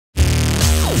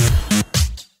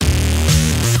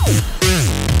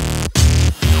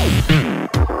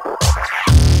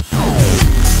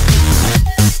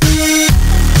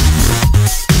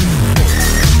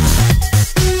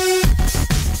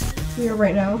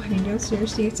heading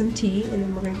downstairs to get some tea, and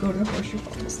then we're gonna go to the Horseshoe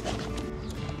Falls.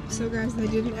 So guys, they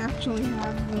didn't actually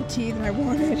have the tea that I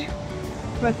wanted,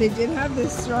 but they did have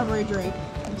this strawberry drink.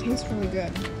 It tastes really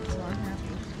good, so I'm happy.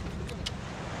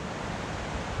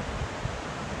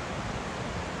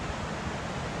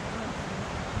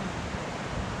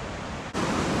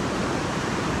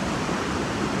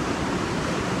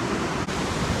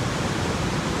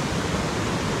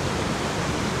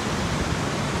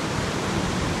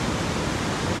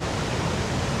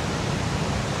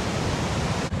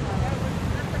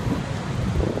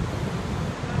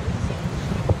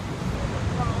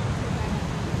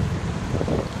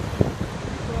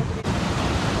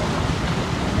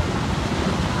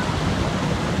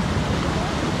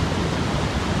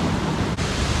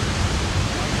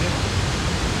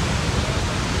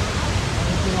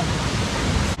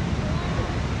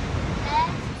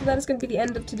 So that is going to be the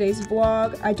end of today's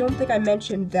vlog. I don't think I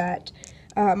mentioned that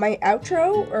my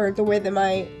outro, or the way that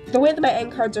my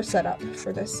end cards are set up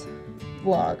for this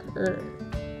vlog or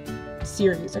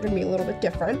series, are going to be a little bit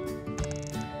different.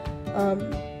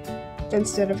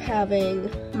 Instead of having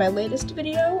my latest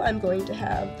video, I'm going to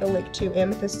have the link to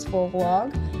Amethyst's full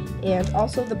vlog and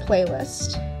also the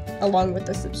playlist along with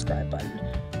the subscribe button.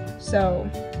 So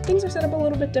things are set up a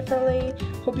little bit differently.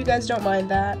 Hope you guys don't mind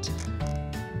that.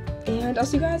 And I'll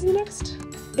see you guys in the next,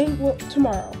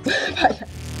 tomorrow. Bye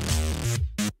guys.